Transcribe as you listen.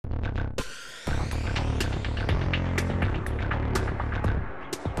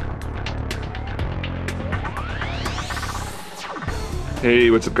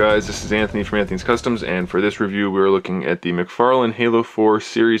Hey, what's up guys? This is Anthony from Anthony's Customs, and for this review we're looking at the McFarlane Halo 4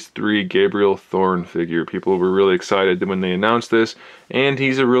 Series 3 Gabriel THORNE figure. People were really excited when they announced this, and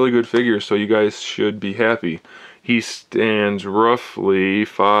he's a really good figure, so you guys should be happy. He stands roughly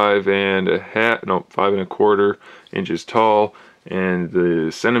 5.25 inches tall, and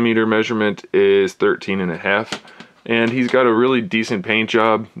the centimeter measurement is 13.5. And he's got a really decent paint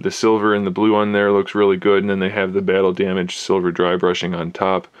job. The silver and the blue on there looks really good, and then they have the battle damaged silver dry brushing on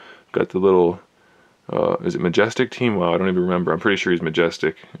top. Got the little, is it Majestic Team? Wow, I don't even remember. I'm pretty sure he's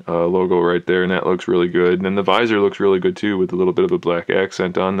Majestic logo right there, and that looks really good. And then the visor looks really good too, with a little bit of a black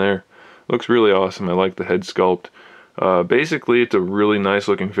accent on there. Looks really awesome. I like the head sculpt. Basically, it's a really nice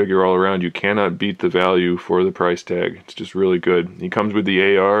looking figure all around. You cannot beat the value for the price tag. It's just really good. He comes with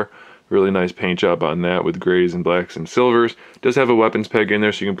the AR. Really nice paint job on that with grays and blacks and silvers. Does have a weapons peg in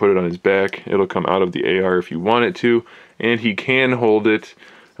there, so you can put it on his back. It'll come out of the AR if you want it to, and he can hold it.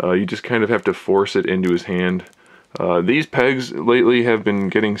 You just kind of have to force it into his hand. These pegs lately have been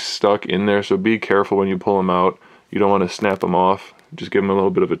getting stuck in there, so be careful when you pull them out. You don't want to snap them off. Just give them a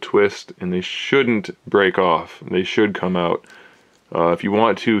little bit of a twist, and they shouldn't break off. They should come out. If you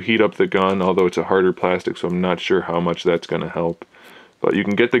want to heat up the gun, although it's a harder plastic, so I'm not sure how much that's going to help. But you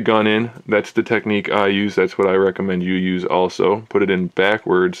can get the gun in. That's the technique I use. That's what I recommend you use also. Put it in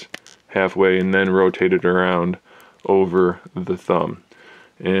backwards halfway and then rotate it around over the thumb.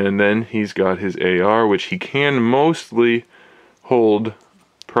 And then he's got his AR, which he can mostly hold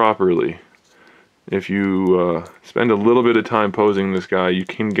properly. If you spend a little bit of time posing this guy, you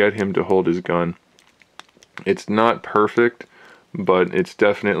can get him to hold his gun. It's not perfect, but it's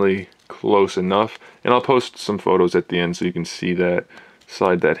definitely close enough. And I'll post some photos at the end so you can see that.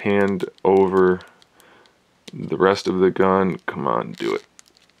 Slide that hand over the rest of the gun. Come on, do it.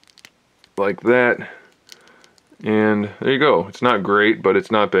 Like that. And there you go. It's not great, but it's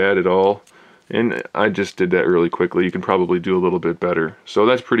not bad at all. And I just did that really quickly. You can probably do a little bit better. So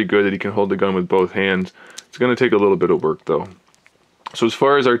that's pretty good that he can hold the gun with both hands. It's going to take a little bit of work though. So as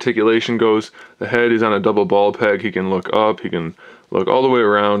far as articulation goes, the head is on a double ball peg. He can look up, he can look all the way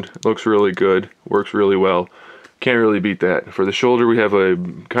around. It looks really good, works really well. Can't really beat that. For the shoulder, we have a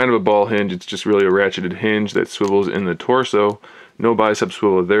kind of a ball hinge. It's just really a ratcheted hinge that swivels in the torso. No bicep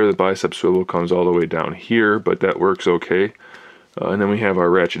swivel there. The bicep swivel comes all the way down here, but that works okay. And then we have our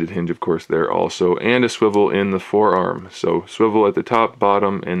ratcheted hinge, of course, there also, and a swivel in the forearm. So swivel at the top,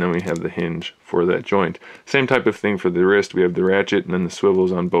 bottom, and then we have the hinge for that joint. Same type of thing for the wrist. We have the ratchet and then the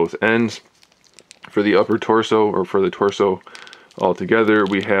swivels on both ends. For the upper torso, or for the torso altogether,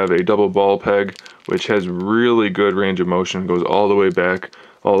 we have a double ball peg, which has really good range of motion. Goes all the way back,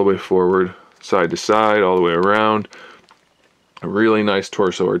 all the way forward, side to side, all the way around. A really nice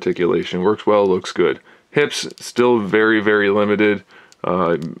torso articulation. Works well, looks good. Hips, still very, very limited.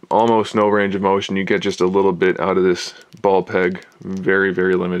 Almost no range of motion. You get just a little bit out of this ball peg. Very,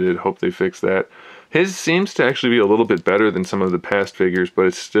 very limited. Hope they fix that. His seems to actually be a little bit better than some of the past figures, but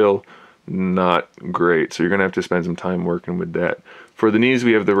it's still not great. So you're going to have to spend some time working with that. For the knees,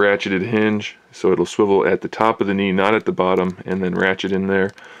 we have the ratcheted hinge. So it'll swivel at the top of the knee, not at the bottom, and then ratchet in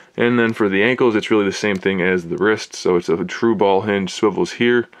there. And then for the ankles, it's really the same thing as the wrist. So it's a true ball hinge. Swivels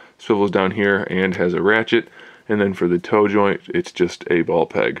here, swivels down here, and has a ratchet. And then for the toe joint, it's just a ball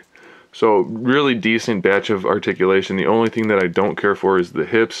peg. So really decent batch of articulation. The only thing that I don't care for is the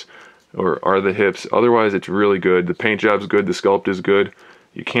hips, or are the hips. Otherwise, it's really good. The paint job's good, the sculpt is good.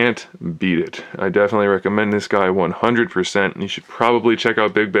 You can't beat it. I definitely recommend this guy 100%. And you should probably check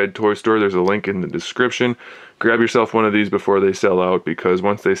out Big Bad Toy Store. There's a link in the description. Grab yourself one of these before they sell out, because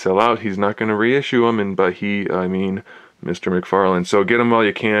once they sell out, he's not going to reissue them. And by he, I mean Mr. McFarlane. So get them while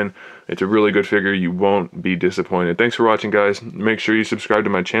you can. It's a really good figure. You won't be disappointed. Thanks for watching, guys. Make sure you subscribe to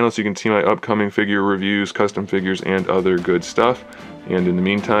my channel so you can see my upcoming figure reviews, custom figures, and other good stuff. And in the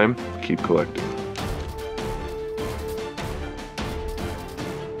meantime, keep collecting.